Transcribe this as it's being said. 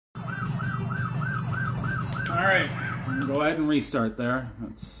Alright, go ahead and restart there.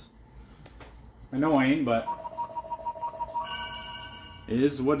 That's annoying, but it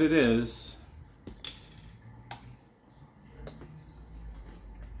is what it is.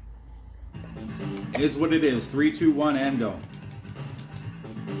 It is what it is. 3, 2, 1, endo.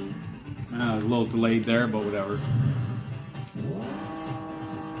 A little delayed there, but whatever.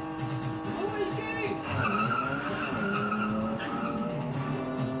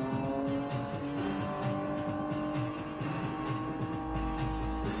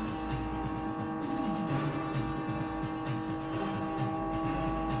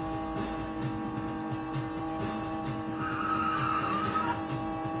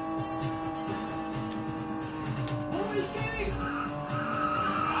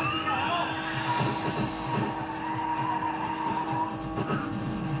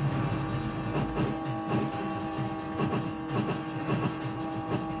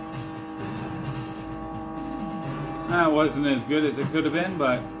 That wasn't as good as it could have been,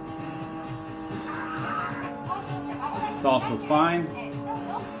 but it's also fine.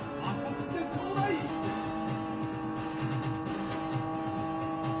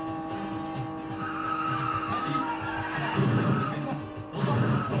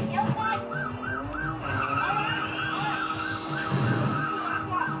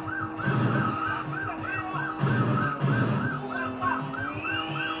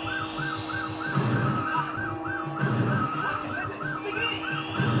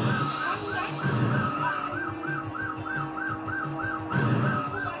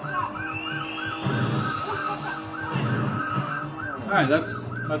 Alright,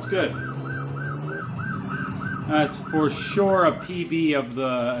 that's good. That's for sure a PB of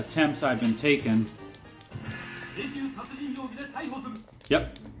the attempts I've been taking.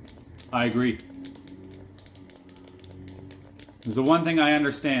 Yep, I agree. There's the one thing I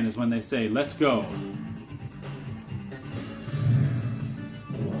understand is when they say, let's go.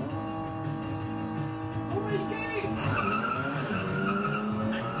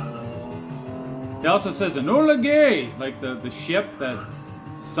 It also says Enola Gay, like the ship that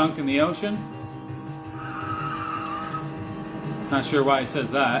sunk in the ocean. Not sure why it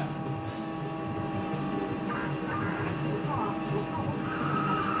says that.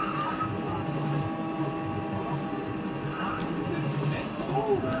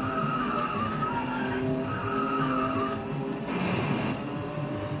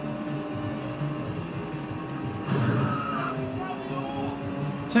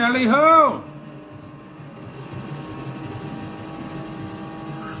 Tally ho!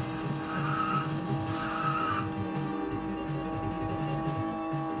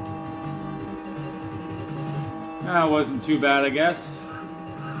 That wasn't too bad, I guess.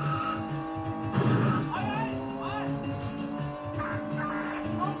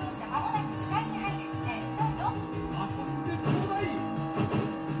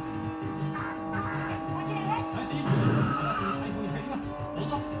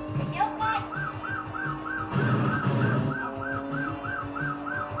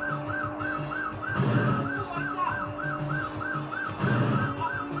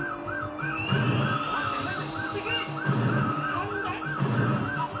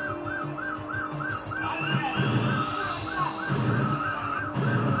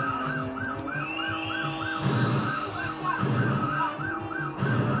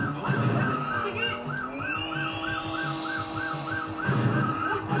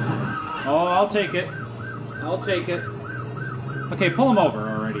 Oh, I'll take it. I'll take it. Okay, pull him over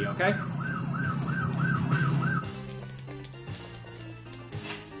already, okay?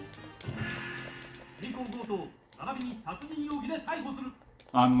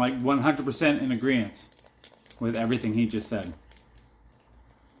 I'm like 100% in agreement with everything he just said.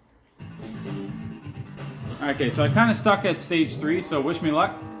 Okay, so I kind of stuck at stage 3, so wish me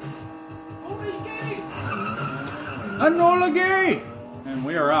luck. Enola Gay! And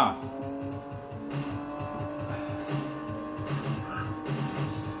we are off.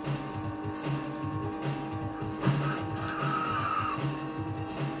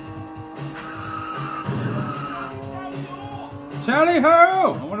 Tally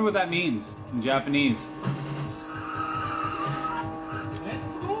ho! I wonder what that means in Japanese.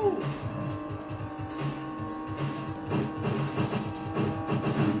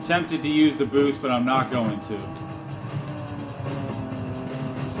 I'm tempted to use the boost, but I'm not going to.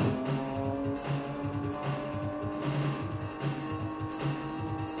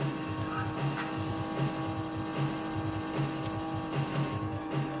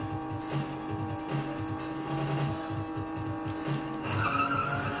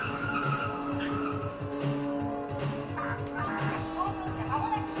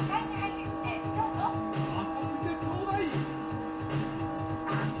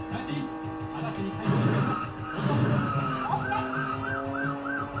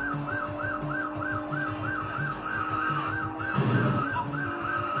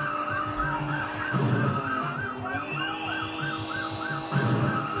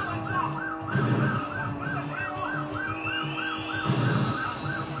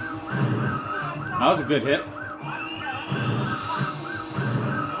 was a good hit.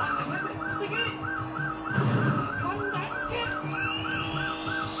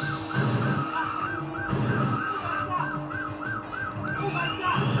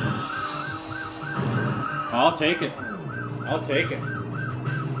 I'll take it. I'll take it.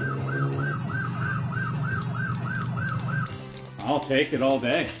 I'll take it all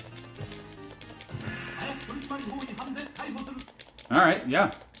day. Alright,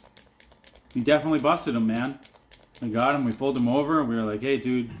 yeah. We definitely busted him, man. We got him, we pulled him over, we were like, hey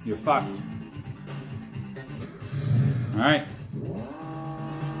dude, you're fucked. Alright.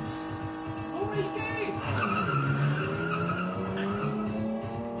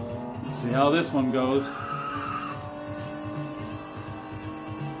 Let's see how this one goes.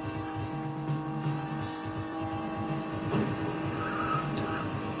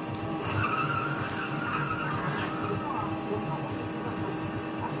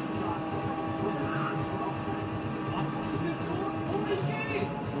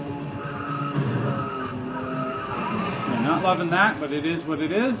 Not loving that, but it is what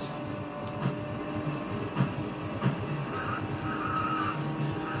it is.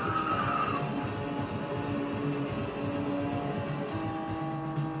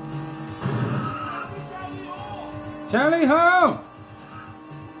 Tally ho!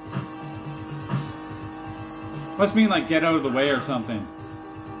 Must mean like get out of the way or something.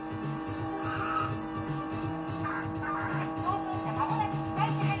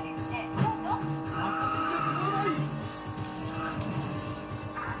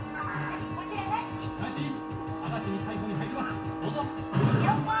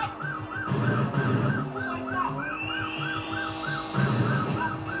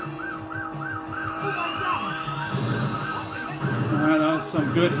 Alright, that was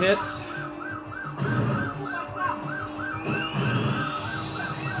some good hits.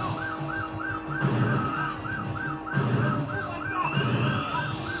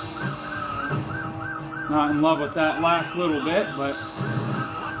 Not in love with that last little bit, but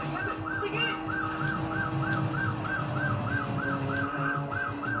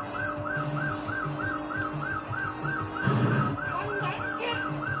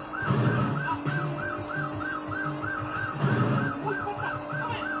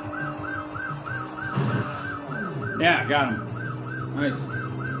yeah, got him. Nice.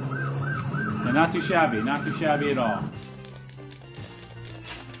 And not too shabby, not too shabby at all.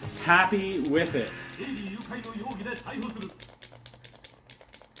 Happy with it.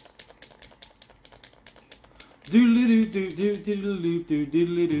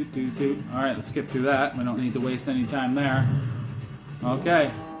 Alright, let's skip through that. We don't need to waste any time there.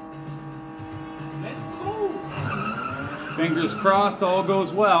 Okay. Fingers crossed, all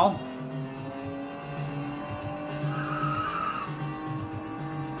goes well.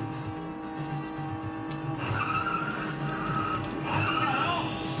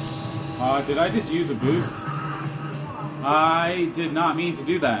 Did I just use a boost? I did not mean to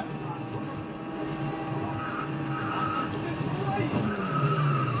do that.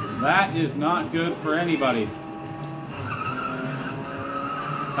 That is not good for anybody.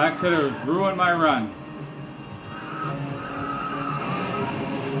 That could have ruined my run.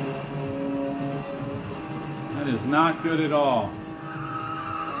 That is not good at all.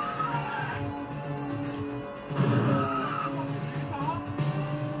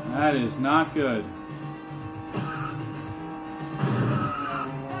 That is not good.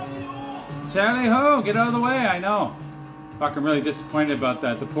 Tally ho! Get out of the way, I know. Fuck, I'm really disappointed about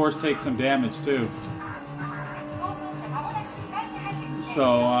that. The Porsche takes some damage too.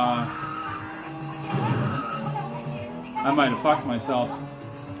 So, I might have fucked myself.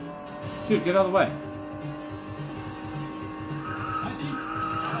 Dude, get out of the way.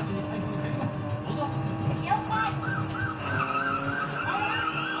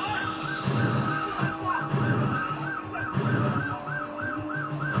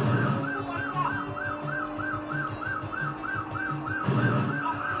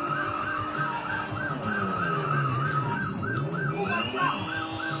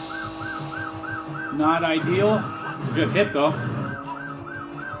 Not ideal. It's a good hit though.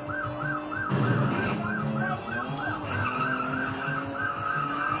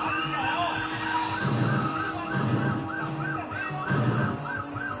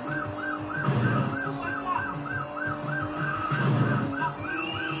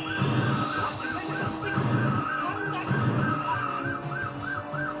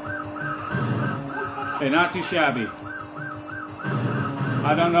 Okay, not too shabby.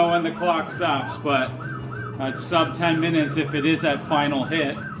 I don't know when the clock stops, but it's sub 10 minutes if it is that final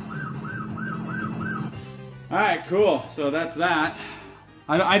hit. Alright, cool. So that's that.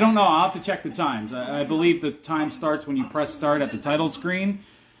 I don't know. I'll have to check the times. I believe the time starts when you press start at the title screen.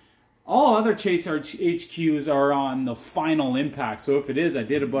 All other Chase HQs are on the final impact. So if it is, I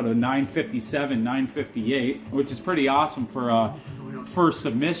did about a 957, 958, which is pretty awesome for a first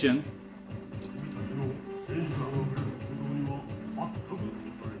submission.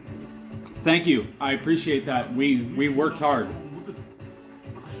 Thank you. I appreciate that. We worked hard.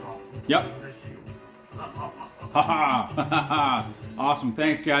 Yep. Haha. Awesome.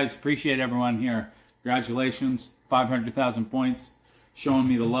 Thanks, guys. Appreciate everyone here. Congratulations. 500,000 points. Showing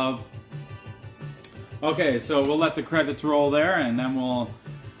me the love. Okay, so we'll let the credits roll there, and then we'll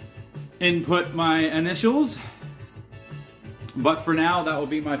input my initials. But for now, that will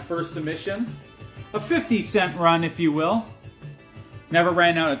be my first submission. A 50-cent run, if you will. Never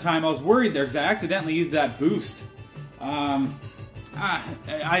ran out of time. I was worried there because I accidentally used that boost.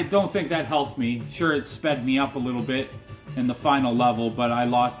 I don't think that helped me. Sure, it sped me up a little bit in the final level, but I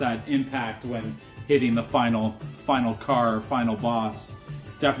lost that impact when hitting the final car or final boss.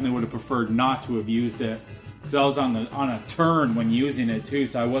 Definitely would have preferred not to have used it. So I was on a turn when using it too,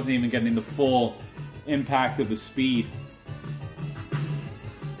 so I wasn't even getting the full impact of the speed.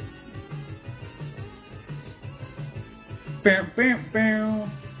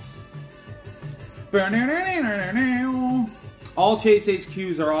 All Chase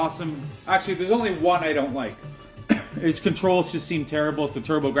HQs are awesome. Actually, there's only one I don't like. Its controls just seem terrible. It's the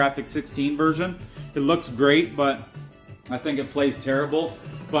TurboGrafx 16 version. It looks great, but I think it plays terrible.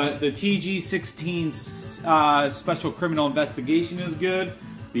 But the TG16 Special Criminal Investigation is good.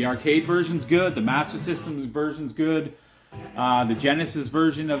 The arcade version's good. The Master System's version's good. The Genesis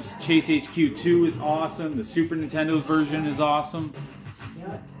version of Chase HQ 2 is awesome. The Super Nintendo version is awesome.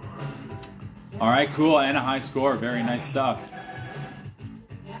 Alright, cool. And a high score. Very nice stuff.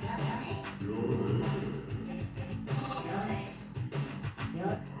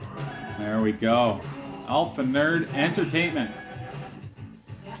 There we go. Alpha Nerd Entertainment.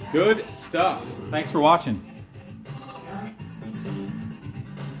 Good stuff. Thanks for watching.